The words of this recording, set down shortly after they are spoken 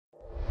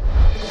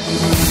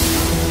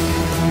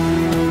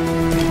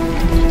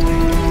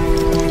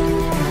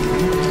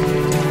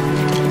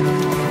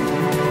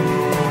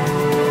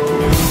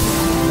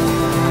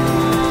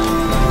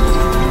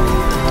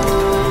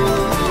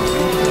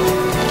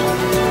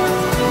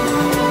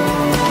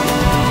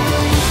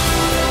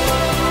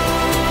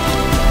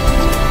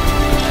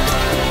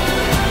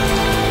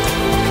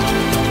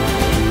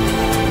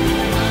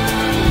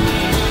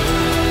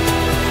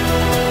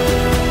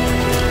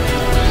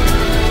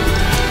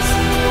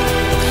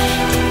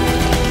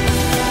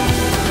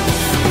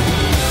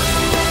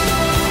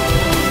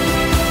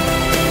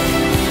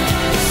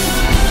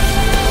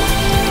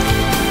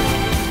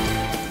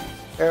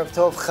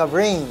Tov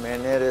Chavrim,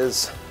 and it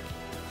is,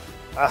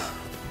 I've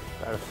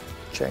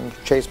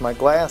chased my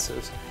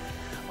glasses.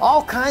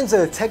 All kinds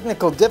of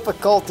technical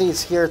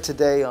difficulties here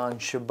today on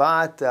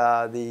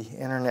Shabbat. The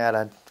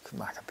internet,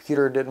 my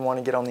computer didn't want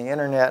to get on the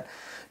internet.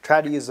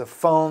 Tried to use a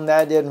phone,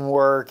 that didn't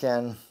work,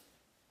 and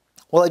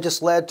well, it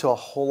just led to a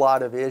whole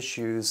lot of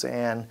issues.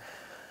 And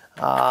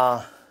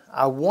I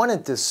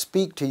wanted to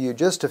speak to you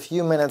just a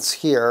few minutes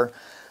here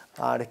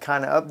to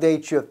kind of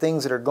update you of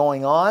things that are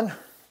going on.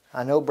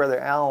 I know Brother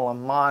Alan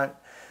Lamont,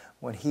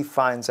 when he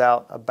finds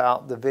out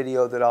about the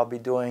video that I'll be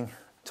doing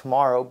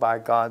tomorrow by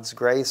God's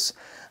grace,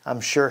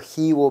 I'm sure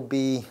he will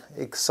be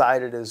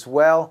excited as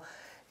well.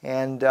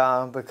 And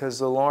because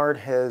the Lord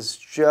has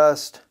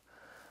just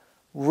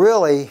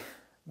really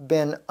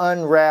been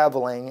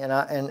unraveling, and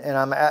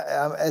I'm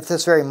at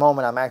this very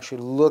moment, I'm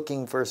actually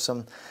looking for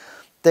some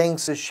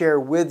things to share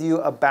with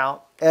you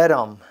about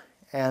Edom.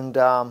 And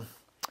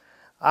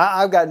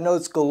I've got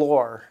notes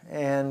galore,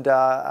 and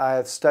I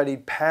have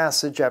studied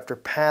passage after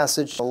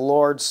passage, the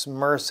Lord's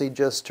mercy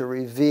just to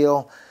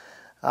reveal,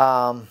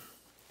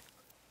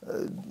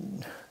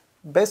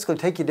 basically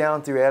take you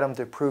down through Edom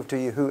to prove to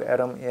you who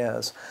Edom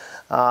is.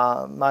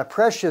 My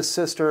precious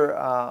sister,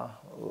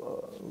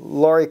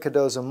 Lori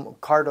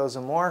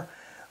Cardozo-Moore,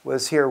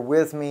 was here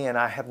with me, and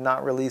I have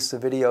not released the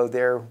video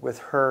there with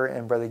her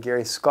and Brother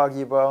Gary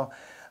Skoggiebo.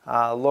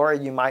 Lori,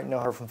 you might know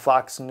her from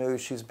Fox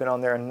News. She's been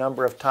on there a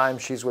number of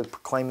times. She's with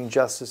Proclaiming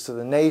Justice to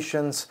the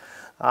Nations.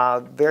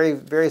 Very,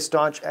 very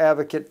staunch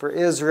advocate for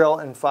Israel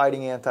and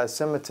fighting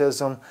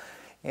anti-Semitism.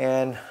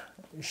 And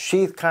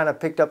she kind of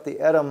picked up the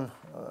Edom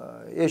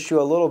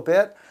issue a little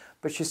bit,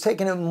 but she's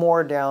taken it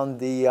more down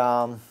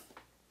the,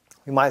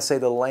 you might say,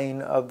 the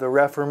lane of the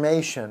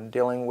Reformation,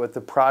 dealing with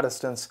the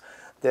Protestants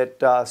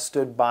that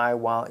stood by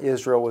while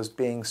Israel was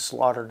being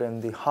slaughtered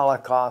in the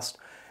Holocaust,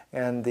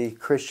 and the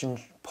Christian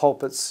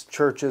pulpits,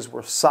 churches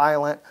were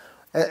silent.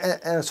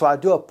 And so I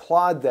do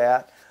applaud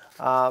that,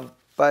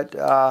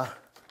 but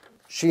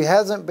she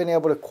hasn't been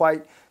able to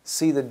quite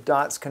see the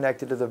dots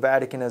connected to the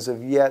Vatican as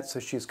of yet, so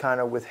she's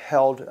kind of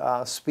withheld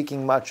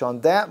speaking much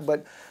on that.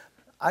 But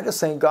I just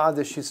thank God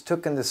that she's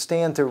taken the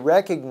stand to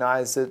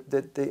recognize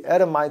that the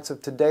Edomites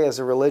of today is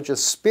a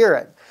religious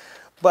spirit.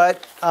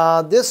 But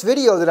this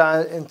video that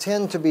I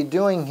intend to be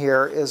doing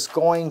here is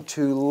going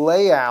to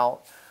lay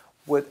out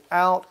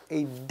without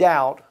a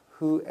doubt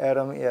who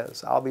Edom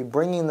is. I'll be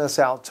bringing this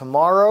out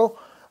tomorrow.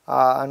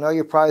 I know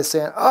you're probably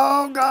saying,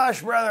 oh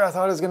gosh, brother, I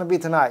thought it was going to be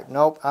tonight.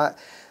 Nope,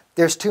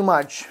 there's too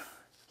much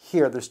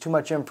here. There's too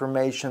much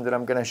information that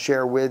I'm going to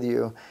share with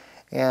you.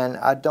 And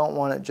I don't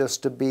want it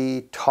just to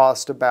be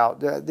tossed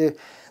about.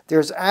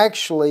 There's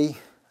actually,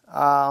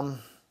 I'm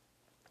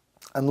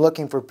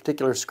looking for a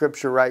particular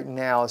scripture right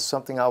now. It's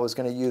something I was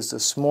going to use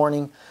this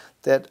morning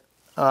that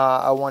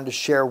I wanted to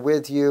share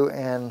with you.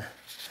 And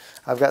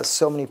I've got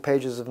so many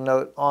pages of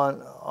note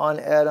on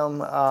Edom.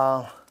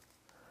 But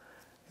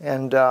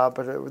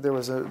there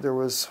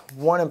was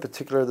one in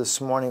particular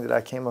this morning that I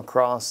came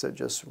across that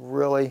just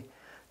really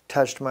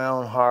touched my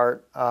own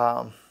heart.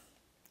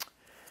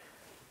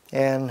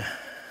 And,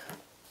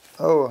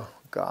 oh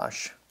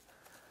gosh,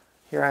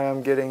 here I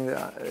am getting,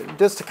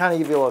 just to kind of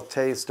give you a little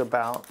taste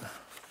about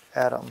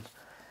Edom.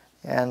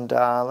 And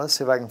let's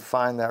see if I can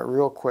find that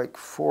real quick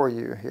for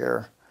you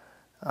here.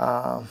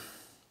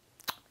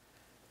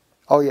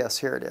 Oh yes,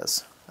 here it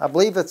is. I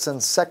believe it's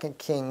in 2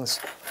 Kings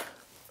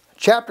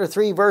chapter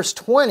 3, verse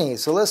 20.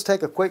 So let's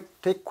take a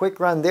quick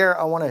run there.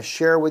 I want to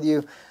share with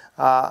you.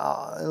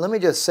 Let me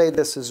just say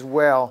this as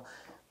well.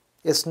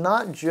 It's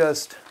not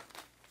just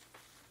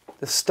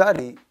the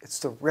study, it's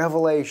the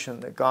revelation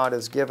that God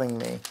is giving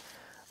me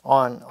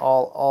on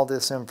all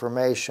this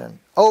information.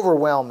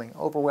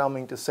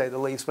 Overwhelming to say the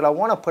least. But I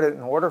want to put it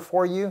in order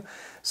for you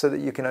so that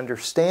you can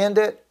understand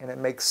it and it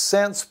makes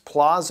sense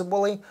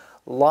plausibly,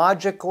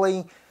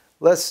 logically.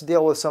 Let's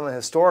deal with some of the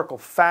historical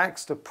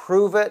facts to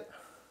prove it,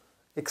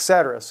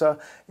 etc. So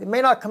it may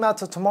not come out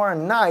till tomorrow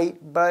night,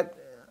 but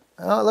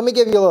let me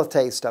give you a little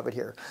taste of it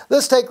here.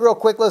 Let's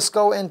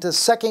go into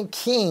 2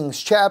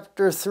 Kings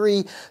chapter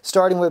 3,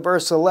 starting with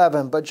verse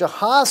 11. But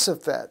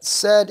Jehoshaphat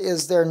said,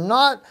 is there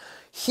not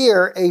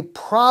here a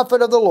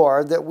prophet of the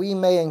Lord, that we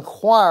may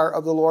inquire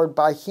of the Lord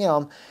by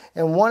him?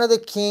 And one of the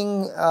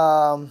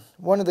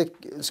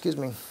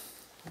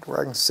where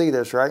I can see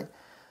this, right?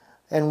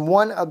 And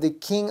one of the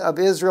king of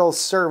Israel's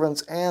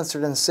servants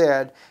answered and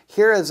said,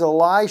 here is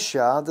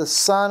Elisha, the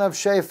son of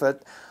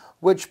Shaphat,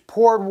 which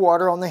poured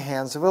water on the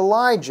hands of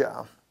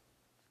Elijah.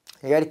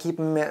 You got to keep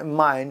in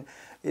mind,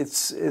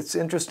 it's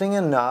interesting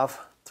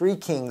enough. 3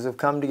 kings have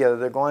come together.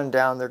 They're going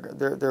down.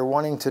 They're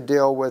wanting to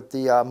deal with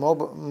the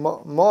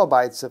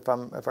Moabites, if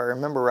I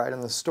remember right in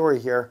the story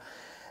here,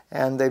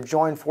 and they've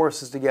joined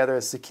forces together.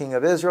 It's the king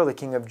of Israel, the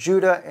king of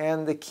Judah,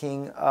 and the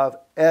king of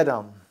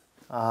Edom.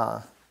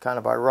 Kind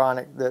of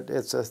ironic that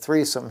it's a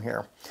threesome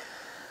here.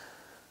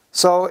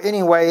 So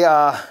anyway,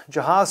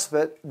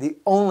 Jehoshaphat, the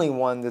only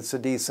one that's a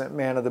decent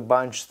man of the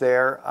bunch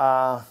there,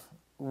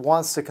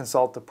 wants to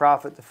consult the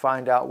prophet to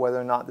find out whether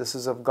or not this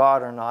is of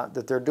God or not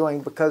that they're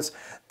doing, because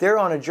they're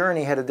on a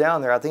journey headed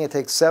down there. I think it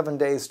takes 7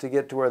 days to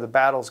get to where the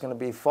battle's going to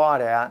be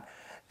fought at,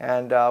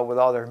 and with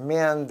all their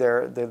men,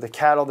 the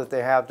cattle that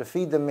they have to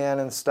feed the men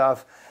and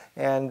stuff,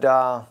 and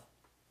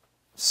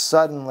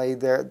suddenly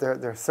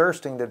they're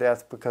thirsting to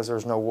death because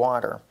there's no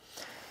water.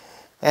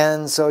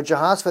 And so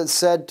Jehoshaphat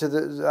said to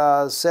the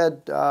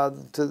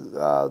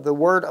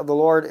word of the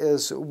Lord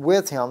is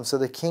with him. So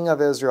the king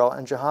of Israel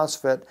and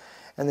Jehoshaphat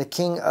and the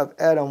king of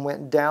Edom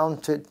went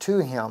down to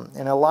him.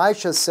 And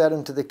Elisha said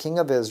unto the king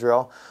of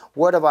Israel,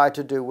 what have I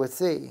to do with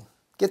thee?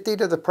 Get thee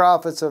to the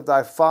prophets of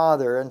thy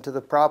father and to the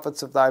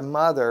prophets of thy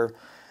mother.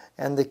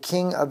 And the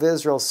king of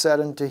Israel said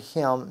unto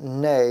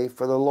him, Nay,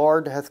 for the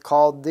Lord hath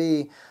called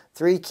thee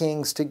 3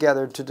 kings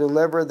together to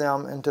deliver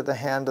them into the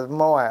hand of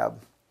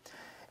Moab.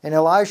 And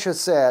Elisha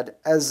said,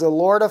 As the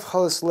Lord of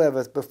hosts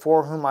liveth,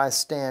 before whom I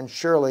stand,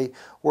 surely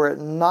were it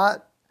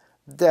not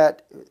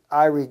that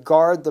I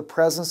regard the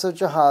presence of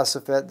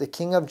Jehoshaphat, the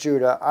king of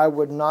Judah, I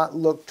would not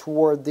look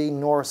toward thee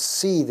nor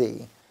see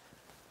thee.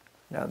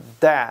 Now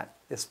that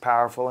is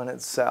powerful in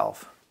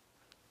itself.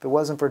 If it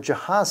wasn't for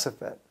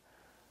Jehoshaphat,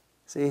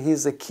 see,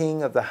 he's the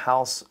king of the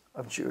house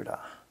of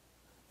Judah.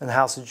 And the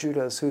house of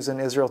Judah is who's in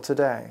Israel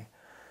today.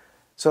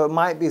 So it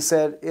might be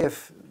said,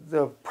 if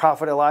the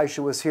prophet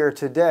Elisha was here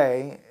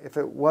today, if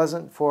it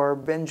wasn't for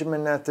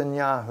Benjamin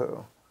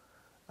Netanyahu,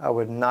 I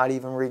would not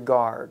even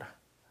regard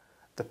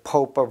the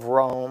Pope of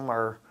Rome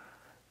or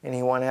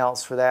anyone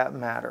else for that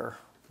matter,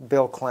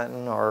 Bill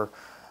Clinton or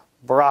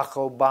Barack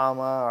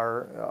Obama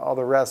or all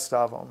the rest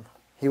of them.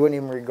 He wouldn't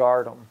even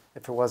regard them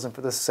if it wasn't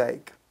for the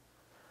sake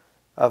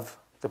of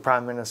the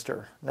Prime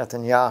Minister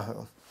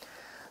Netanyahu.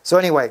 So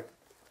anyway,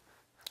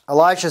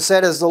 Elisha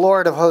said, As the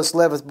Lord of hosts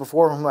liveth,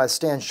 before whom I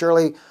stand,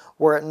 surely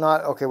were it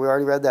not... Okay, we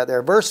already read that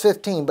there. Verse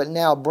 15, But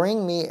now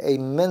bring me a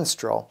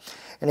minstrel.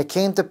 And it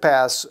came to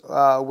pass,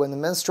 when the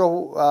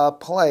minstrel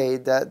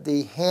played, that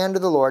the hand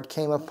of the Lord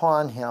came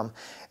upon him.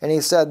 And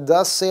he said,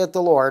 Thus saith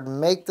the Lord,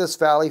 Make this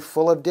valley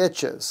full of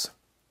ditches.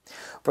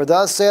 For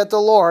thus saith the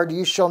Lord,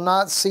 You shall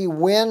not see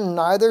wind,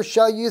 neither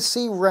shall you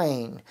see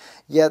rain.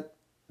 Yet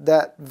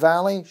that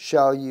valley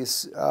shall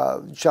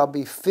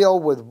be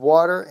filled with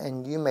water,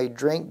 and you may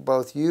drink,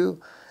 both you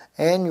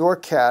and your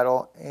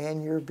cattle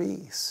and your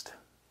beast.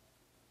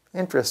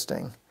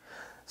 Interesting.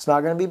 It's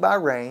not going to be by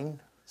rain.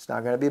 It's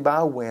not going to be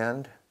by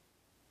wind.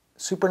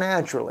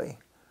 Supernaturally,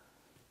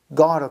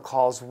 God will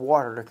cause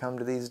water to come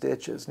to these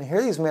ditches. And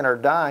here these men are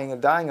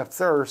dying of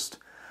thirst,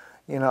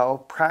 you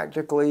know,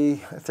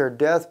 practically at their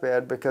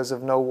deathbed because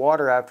of no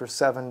water after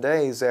 7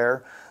 days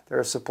there.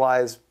 Their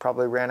supplies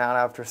probably ran out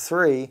after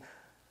 3.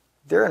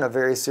 They're in a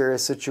very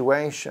serious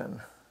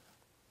situation.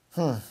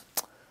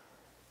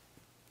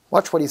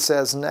 Watch what he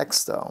says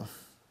next, though.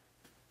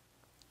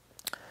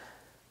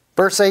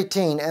 Verse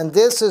 18, And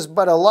this is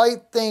but a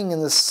light thing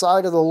in the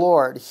sight of the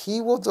Lord. He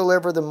will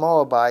deliver the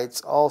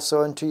Moabites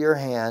also into your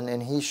hand,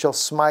 and he shall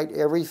smite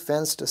every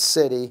fenced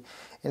city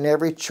and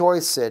every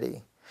choice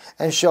city,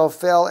 and shall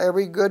fell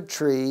every good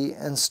tree,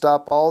 and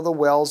stop all the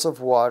wells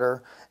of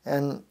water,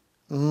 and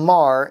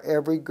mar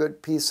every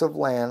good piece of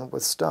land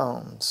with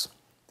stones.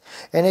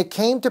 And it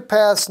came to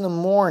pass in the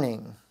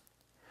morning,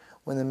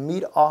 when the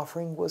meat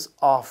offering was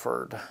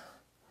offered,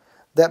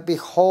 that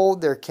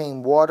behold, there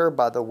came water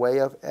by the way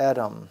of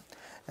Edom,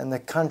 and the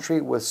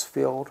country was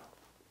filled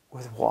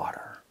with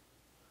water.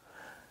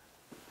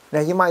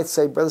 Now you might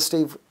say, Brother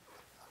Steve,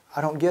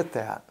 I don't get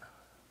that.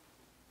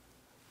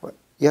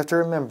 You have to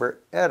remember,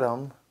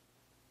 Edom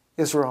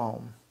is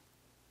Rome.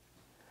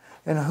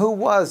 And who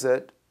was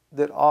it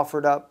that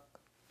offered up,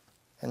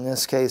 in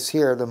this case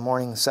here, the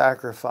morning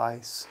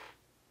sacrifice?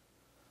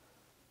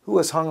 Who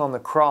was hung on the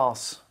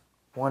cross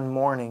one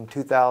morning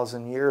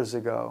 2,000 years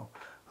ago,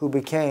 who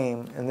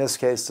became, in this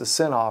case, the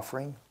sin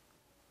offering?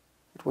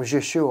 It was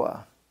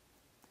Yeshua.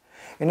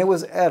 And it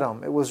was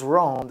Edom, it was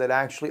Rome that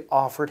actually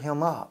offered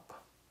him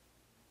up.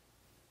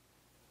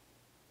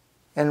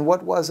 And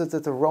what was it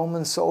that the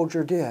Roman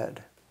soldier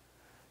did?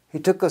 He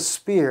took a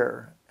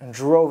spear and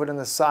drove it in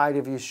the side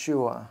of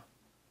Yeshua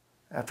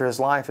after his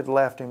life had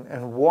left him,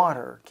 and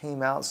water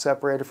came out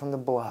separated from the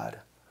blood.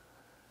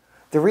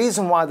 The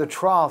reason why the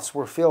troughs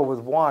were filled with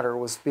water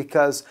was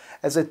because,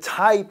 as a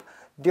type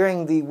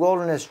during the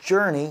wilderness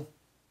journey,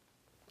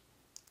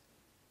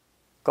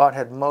 God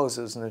had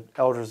Moses and the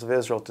elders of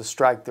Israel to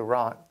strike the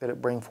rock that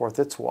it bring forth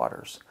its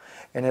waters.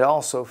 And it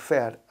also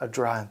fed a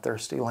dry and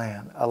thirsty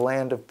land, a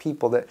land of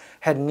people that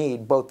had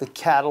need. Both the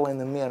cattle and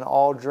the men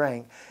all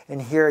drank.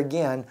 And here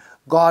again,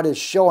 God is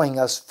showing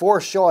us,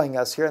 foreshowing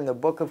us here in the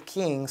book of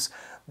Kings,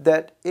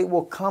 that it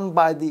will come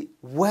by the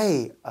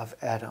way of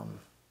Edom.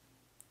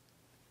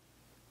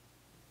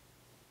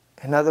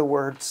 In other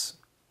words,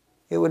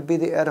 it would be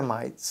the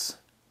Edomites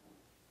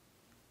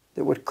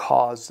that would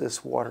cause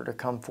this water to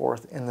come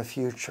forth in the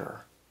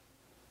future,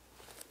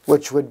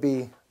 which would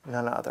be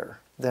none other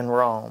than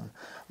Rome.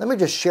 Let me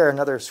just share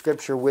another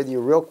scripture with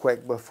you real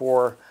quick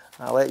before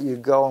I let you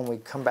go, and we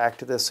come back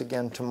to this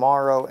again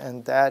tomorrow,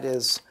 and that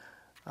is,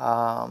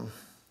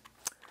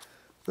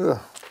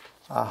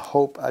 I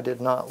hope I did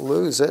not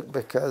lose it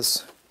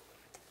because,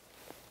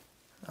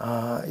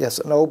 yes,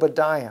 an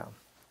Obadiah.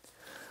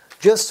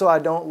 Just so I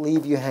don't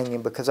leave you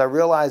hanging, because I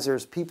realize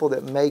there's people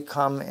that may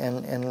come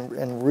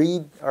and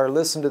read or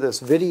listen to this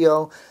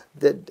video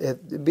that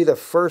it'd be the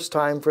first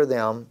time for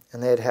them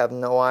and they'd have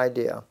no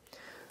idea.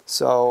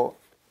 So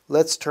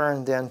let's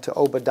turn then to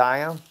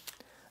Obadiah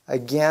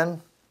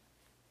again.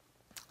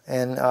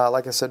 And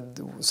like I said,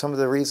 some of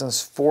the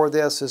reasons for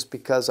this is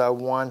because I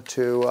want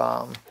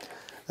to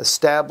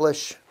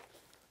establish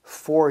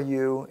for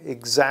you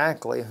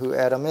exactly who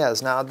Edom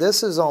is. Now,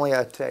 this is only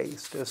a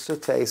taste, just a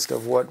taste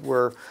of what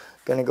we're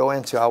going to go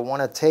into. I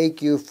want to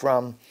take you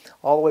from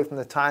all the way from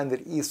the time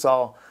that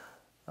Esau,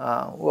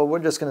 well, we're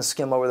just going to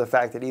skim over the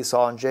fact that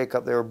Esau and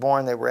Jacob, they were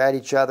born, they were at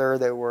each other,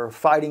 they were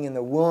fighting in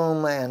the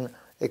womb, and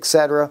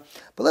etc.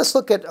 But let's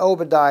look at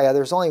Obadiah.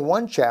 There's only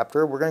one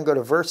chapter. We're going to go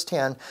to verse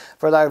 10.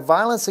 For thy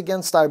violence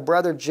against thy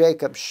brother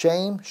Jacob,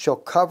 shame shall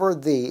cover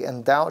thee,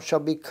 and thou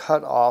shalt be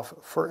cut off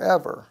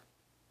forever.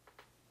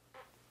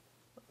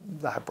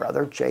 Thy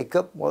brother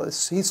Jacob, well,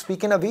 he's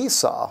speaking of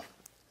Esau,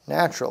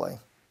 naturally.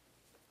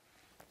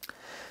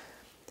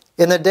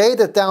 In the day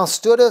that thou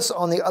stoodest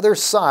on the other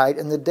side,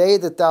 in the day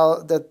that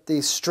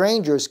the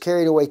strangers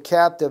carried away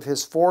captive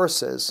his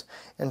forces,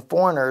 and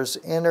foreigners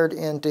entered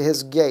into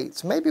his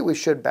gates. Maybe we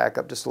should back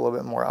up just a little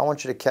bit more. I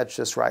want you to catch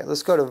this right.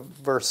 Let's go to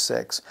verse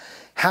 6.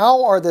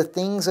 How are the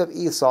things of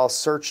Esau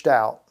searched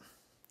out?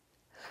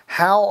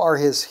 How are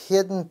his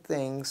hidden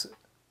things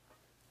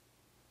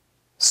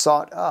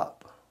sought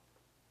up?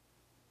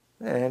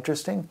 Isn't that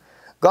interesting?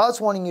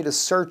 God's wanting you to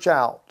search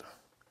out.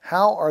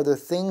 How are the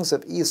things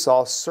of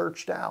Esau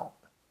searched out?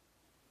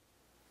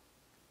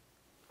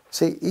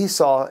 See,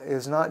 Esau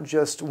is not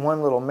just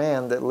one little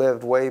man that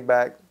lived way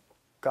back,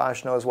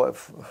 gosh knows what,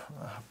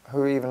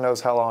 who even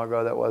knows how long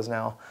ago that was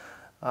now.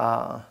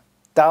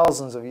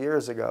 Thousands of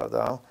years ago,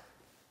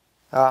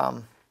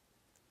 though.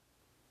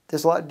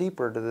 There's a lot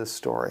deeper to this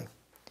story.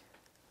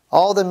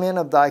 All the men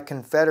of thy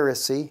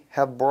confederacy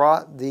have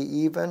brought thee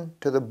even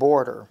to the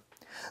border.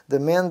 The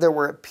men that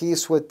were at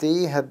peace with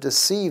thee have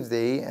deceived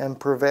thee and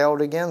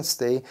prevailed against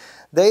thee.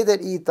 They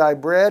that eat thy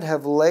bread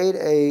have laid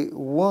a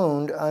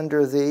wound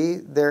under thee.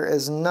 There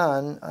is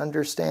none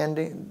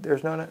understanding.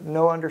 There's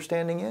no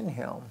understanding in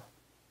him.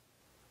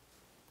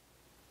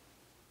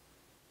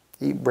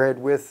 Eat bread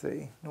with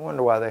thee. No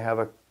wonder why they have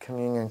a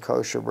communion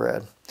kosher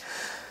bread.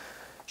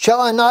 Shall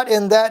I not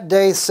in that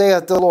day,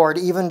 saith the Lord,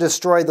 even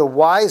destroy the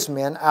wise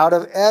men out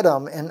of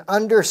Edom and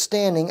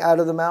understanding out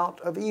of the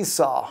mount of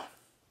Esau?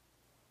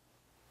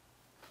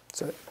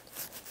 So,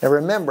 now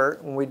remember,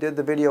 when we did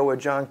the video with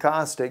John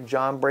Costick,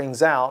 John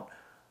brings out,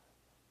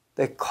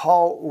 they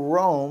call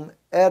Rome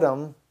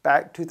Edom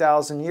back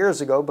 2,000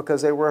 years ago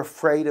because they were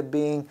afraid of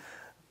being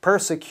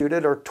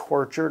persecuted or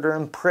tortured or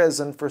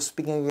imprisoned for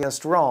speaking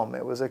against Rome.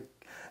 It was a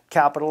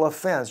capital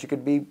offense. You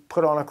could be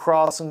put on a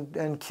cross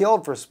and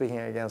killed for speaking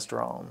against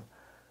Rome.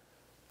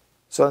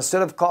 So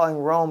instead of calling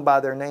Rome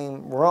by their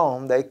name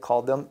Rome, they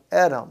called them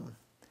Edom.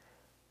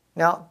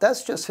 Now,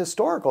 that's just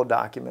historical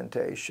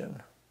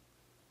documentation.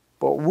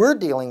 What we're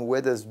dealing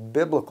with is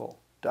biblical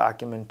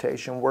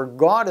documentation where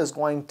God is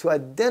going to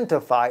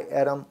identify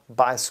Edom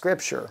by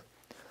Scripture.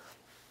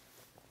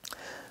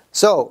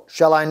 So,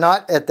 shall I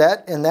not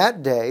in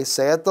that day,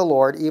 saith the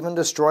Lord, even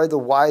destroy the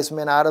wise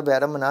men out of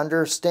Edom and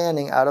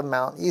understanding out of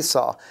Mount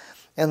Esau?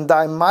 And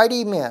thy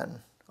mighty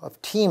men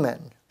of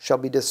Teman shall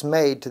be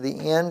dismayed to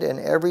the end, and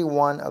every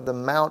one of the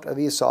mount of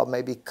Esau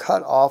may be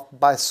cut off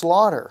by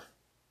slaughter.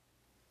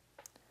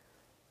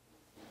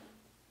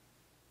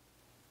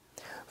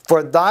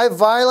 For thy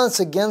violence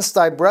against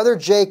thy brother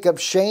Jacob,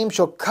 shame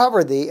shall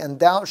cover thee, and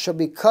thou shalt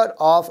be cut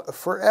off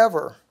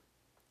forever.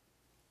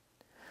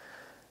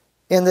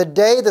 In the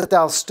day that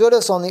thou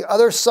stoodest on the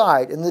other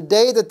side, in the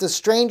day that the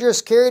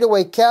strangers carried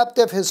away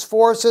captive his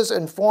forces,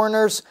 and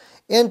foreigners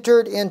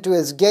entered into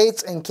his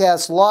gates and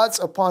cast lots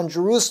upon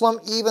Jerusalem,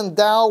 even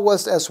thou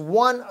wast as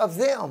one of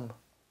them.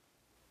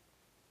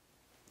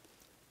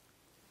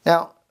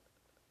 Now,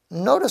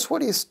 notice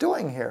what he's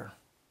doing here.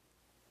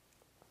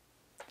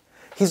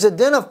 He's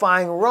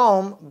identifying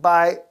Rome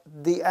by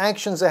the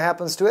actions that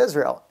happens to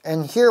Israel.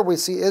 And here we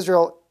see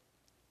Israel,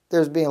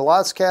 there's being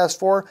lots cast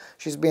for.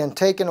 She's being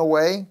taken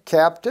away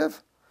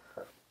captive.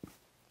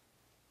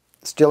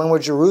 It's dealing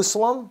with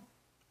Jerusalem,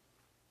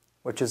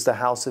 which is the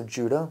house of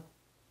Judah.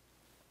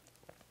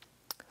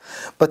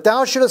 But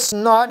thou shouldest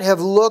not have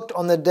looked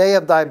on the day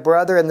of thy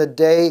brother and the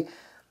day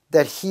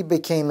that he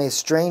became a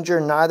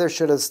stranger, neither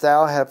shouldest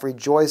thou have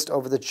rejoiced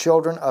over the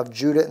children of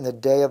Judah in the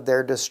day of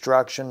their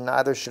destruction,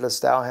 neither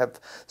shouldest thou have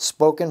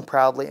spoken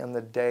proudly in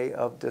the day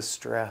of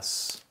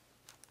distress.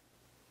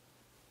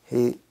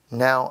 He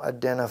now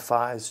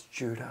identifies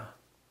Judah.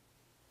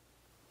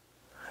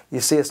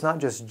 You see, it's not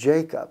just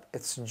Jacob,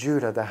 it's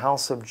Judah, the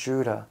house of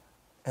Judah,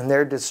 and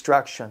their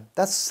destruction.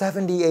 That's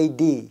 70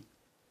 AD.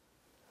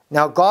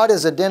 Now God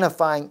is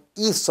identifying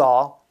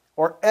Esau,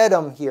 or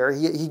Edom here.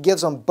 He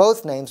gives them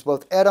both names,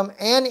 both Edom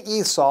and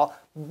Esau.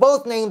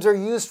 Both names are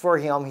used for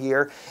him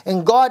here.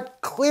 And God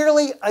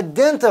clearly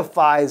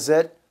identifies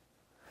it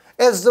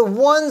as the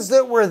ones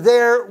that were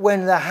there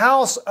when the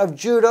house of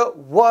Judah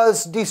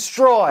was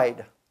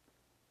destroyed.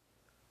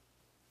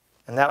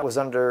 And that was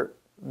under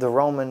the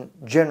Roman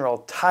general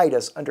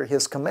Titus, under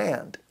his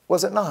command,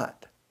 was it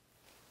not?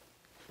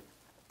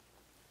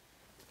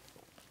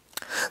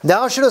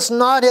 Thou shouldest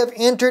not have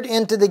entered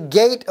into the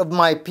gate of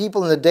my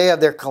people in the day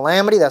of their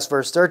calamity. That's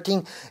verse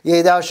 13.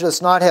 Yea, thou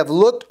shouldest not have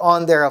looked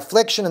on their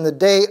affliction in the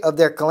day of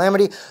their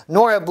calamity,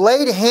 nor have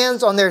laid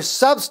hands on their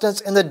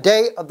substance in the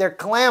day of their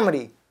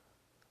calamity.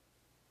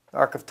 The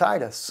Ark of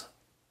Titus.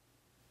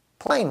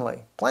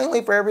 Plainly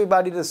for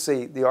everybody to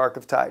see, the Ark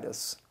of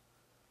Titus.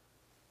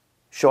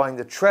 Showing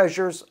the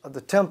treasures of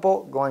the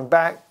temple going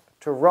back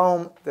to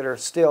Rome that are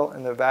still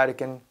in the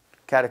Vatican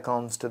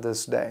catacombs to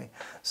this day.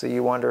 So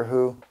you wonder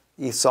who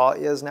Esau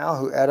is now,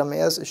 who Edom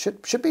is. It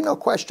should be no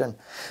question.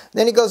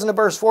 Then he goes into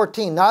verse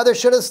 14. Neither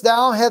shouldest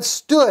thou have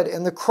stood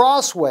in the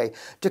crossway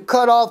to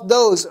cut off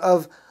those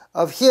of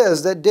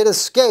his that did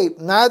escape.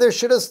 Neither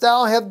shouldest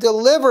thou have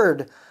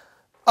delivered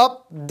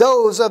up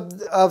those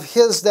of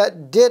his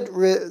that did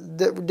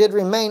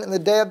remain in the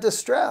day of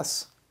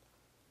distress.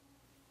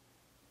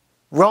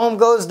 Rome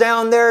goes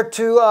down there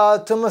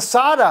to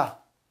Masada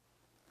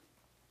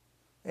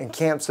and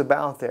camps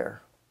about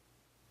there.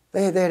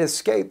 They had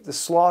escaped the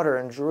slaughter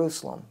in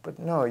Jerusalem. But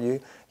no,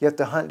 you have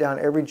to hunt down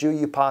every Jew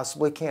you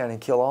possibly can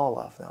and kill all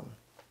of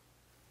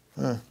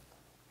them.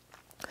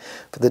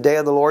 For the day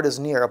of the Lord is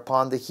near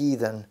upon the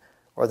heathen,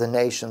 or the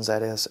nations,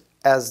 that is.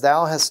 As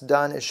thou hast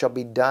done, it shall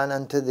be done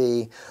unto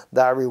thee.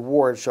 Thy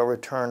reward shall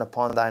return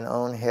upon thine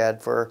own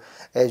head. For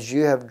as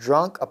you have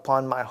drunk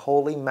upon my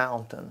holy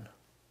mountain.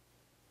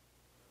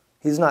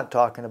 He's not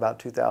talking about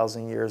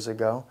 2,000 years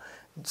ago.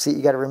 See,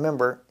 you got to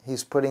remember,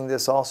 he's putting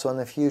this also in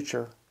the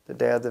future. The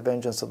day of the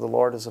vengeance of the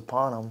Lord is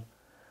upon him.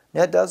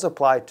 Now, it does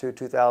apply to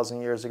 2,000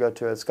 years ago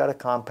too. It's got a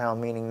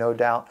compound meaning, no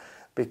doubt,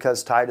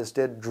 because Titus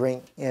did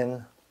drink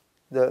in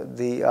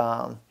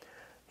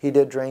he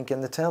did drink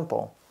in the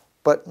temple.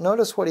 But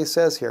notice what he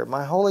says here,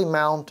 my holy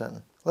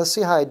mountain. Let's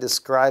see how he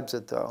describes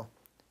it though.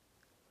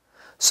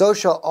 So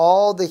shall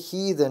all the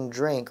heathen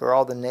drink, or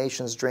all the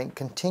nations drink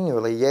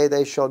continually. Yea,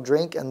 they shall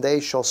drink, and they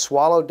shall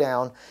swallow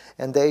down,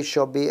 and they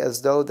shall be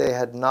as though they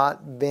had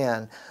not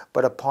been.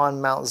 But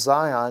upon Mount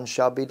Zion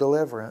shall be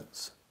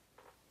deliverance.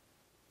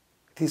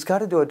 If he's got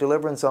to do a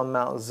deliverance on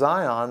Mount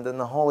Zion, then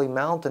the holy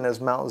mountain is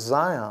Mount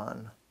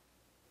Zion.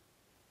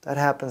 That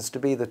happens to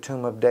be the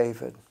tomb of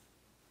David.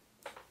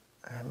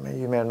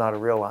 You may not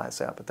have realized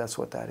that, but that's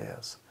what that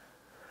is.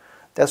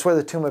 That's where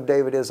the tomb of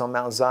David is, on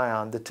Mount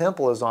Zion. The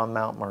temple is on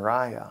Mount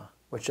Moriah,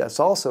 which that's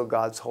also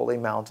God's holy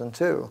mountain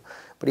too.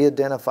 But he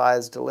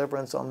identifies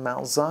deliverance on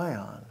Mount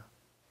Zion.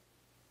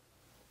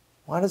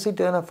 Why does he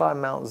identify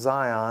Mount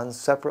Zion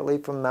separately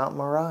from Mount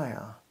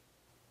Moriah?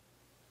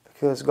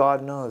 Because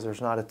God knows there's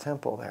not a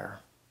temple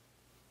there.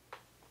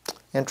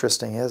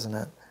 Interesting, isn't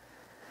it?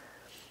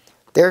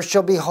 There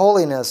shall be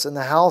holiness, and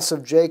the house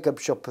of Jacob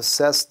shall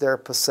possess their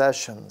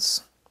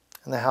possessions.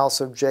 And the house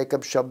of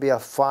Jacob shall be a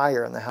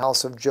fire, and the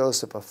house of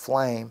Joseph a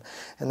flame,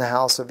 and the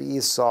house of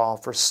Esau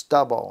for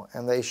stubble,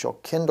 and they shall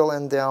kindle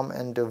in them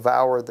and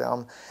devour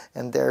them,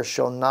 and there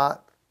shall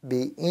not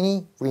be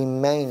any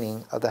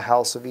remaining of the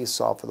house of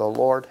Esau, for the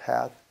Lord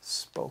hath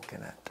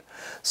spoken it.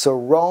 So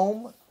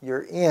Rome,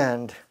 your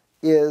end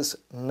is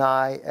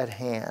nigh at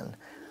hand.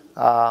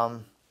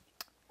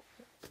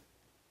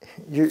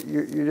 You're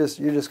just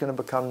going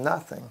to become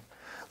nothing.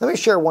 Let me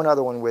share one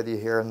other one with you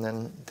here, and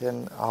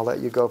then I'll let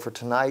you go for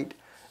tonight,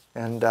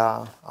 and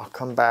I'll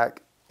come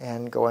back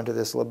and go into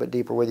this a little bit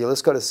deeper with you.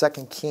 Let's go to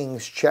 2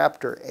 Kings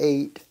chapter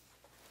 8.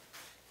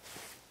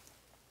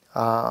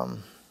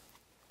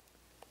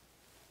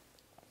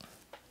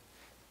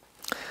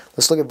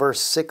 Let's look at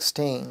verse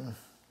 16.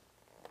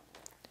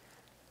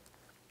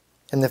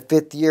 In the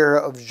 5th year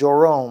of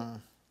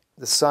Joram,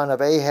 the son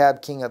of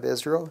Ahab, king of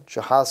Israel,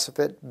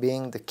 Jehoshaphat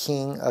being the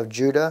king of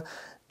Judah,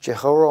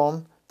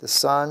 Jehoram, the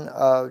son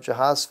of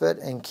Jehoshaphat,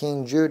 and the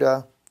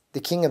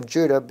king of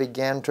Judah,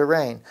 began to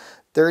reign.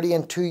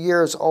 32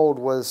 years old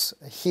was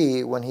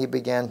he when he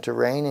began to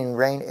reign, and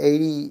reigned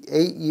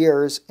 88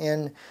 years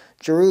in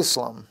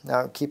Jerusalem.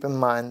 Now keep in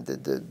mind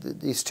that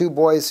these two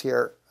boys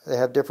here, they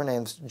have different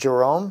names,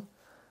 Joram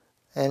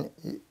and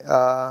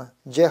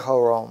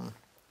Jehoram.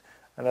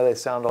 I know they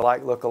sound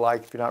alike, look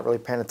alike. If you're not really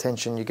paying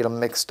attention, you get them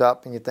mixed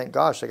up, and you think,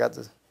 gosh, they got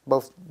this.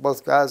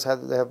 Both guys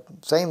have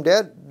same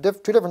dad,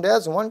 two different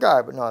dads and one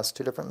guy, but no, it's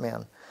two different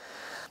men.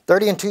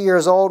 32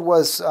 years old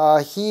was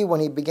he when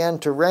he began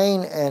to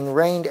reign, and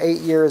reigned 8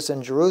 years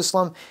in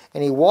Jerusalem.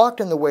 And he walked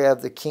in the way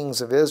of the kings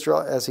of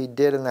Israel, as he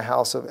did in the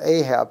house of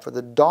Ahab. For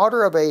the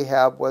daughter of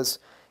Ahab was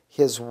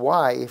his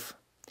wife,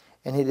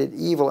 and he did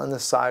evil in the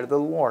sight of the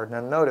Lord.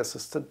 Now notice,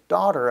 it's the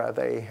daughter of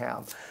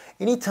Ahab.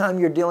 Anytime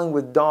you're dealing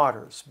with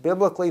daughters,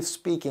 biblically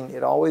speaking,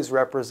 it always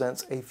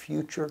represents a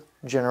future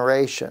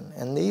generation.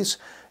 And these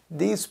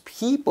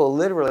people,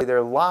 literally,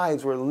 their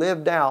lives were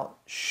lived out,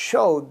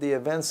 showed the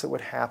events that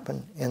would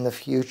happen in the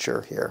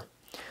future here.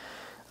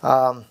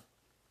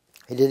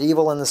 He did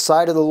evil in the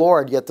sight of the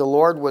Lord, yet the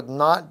Lord would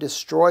not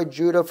destroy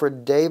Judah for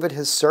David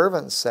his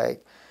servant's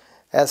sake.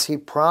 as he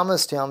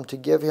promised him to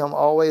give him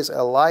always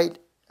a light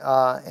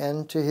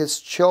and to his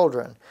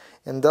children.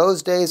 In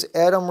those days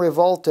Edom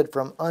revolted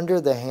from under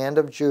the hand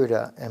of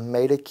Judah and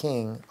made a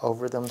king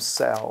over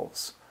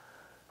themselves.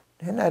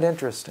 Isn't that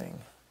interesting?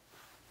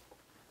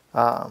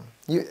 I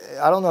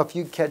don't know if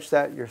you catch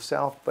that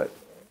yourself, but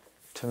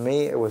to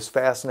me it was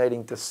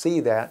fascinating to see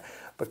that,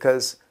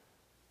 because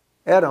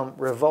Edom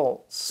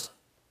revolts.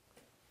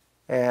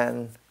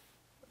 And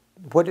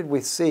what did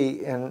we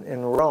see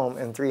in Rome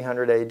in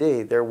 300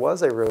 AD? There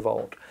was a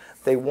revolt.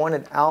 They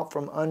wanted out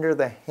from under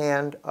the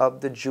hand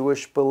of the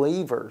Jewish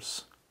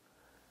believers.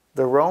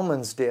 The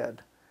Romans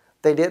did.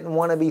 They didn't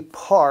want to be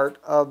part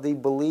of the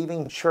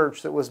believing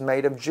church that was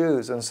made of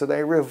Jews, and so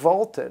they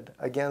revolted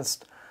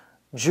against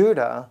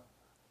Judah.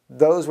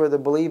 Those were the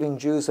believing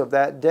Jews of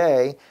that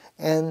day,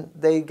 and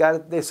they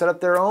set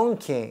up their own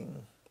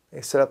king.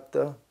 They set up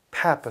the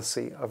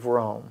papacy of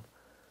Rome.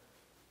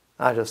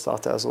 I just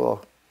thought that was a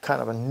little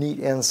kind of a neat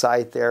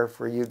insight there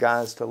for you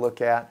guys to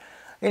look at.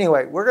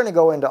 Anyway, we're going to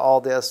go into all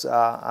this.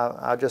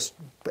 I'll just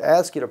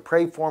ask you to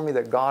pray for me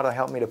that God will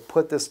help me to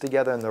put this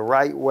together in the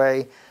right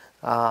way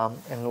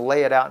and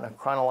lay it out in a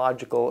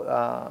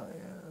chronological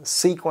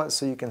sequence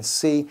so you can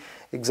see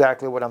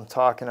exactly what I'm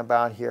talking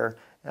about here.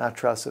 And I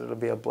trust that it'll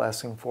be a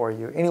blessing for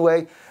you.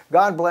 Anyway,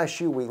 God bless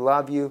you. We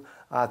love you.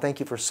 Thank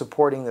you for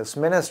supporting this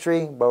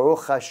ministry.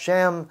 Baruch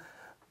Hashem.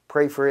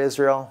 Pray for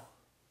Israel.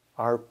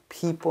 Our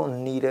people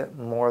need it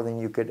more than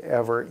you could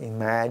ever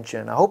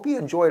imagine. I hope you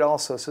enjoyed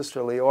also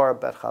Sister Leora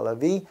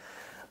Bet-Halevi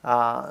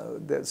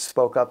that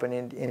spoke up in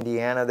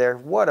Indiana there.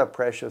 What a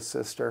precious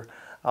sister.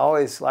 I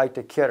always like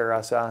to kid her. I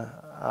said,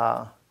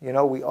 you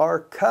know, we are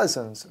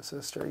cousins,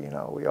 sister. You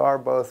know, we are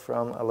both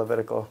from a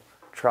Levitical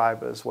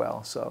tribe as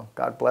well. So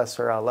God bless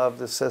her. I love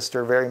this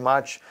sister very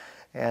much.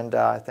 And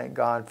I thank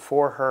God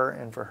for her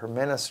and for her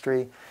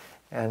ministry.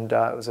 And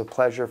it was a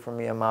pleasure for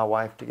me and my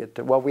wife to get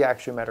to, well, we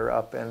actually met her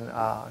up in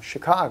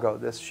Chicago.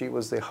 She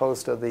was the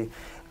host of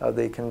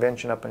the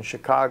convention up in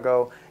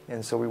Chicago,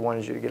 and so we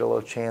wanted you to get a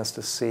little chance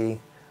to see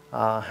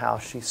how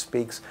she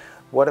speaks.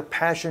 What a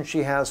passion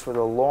she has for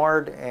the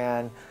Lord,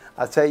 and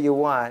I'll tell you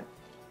what,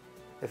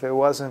 if it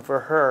wasn't for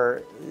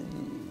her,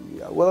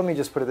 well, let me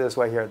just put it this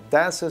way here.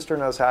 That sister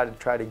knows how to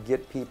try to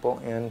get people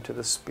into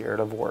the spirit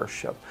of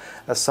worship.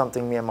 That's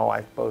something me and my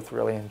wife both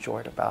really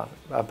enjoyed about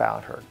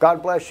her.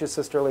 God bless you,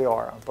 Sister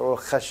Leora.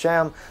 Baruch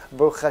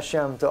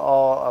Hashem to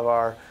all of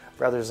our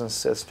brothers and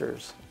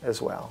sisters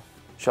as well.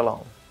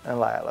 Shalom and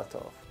La'ila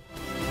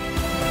Tov.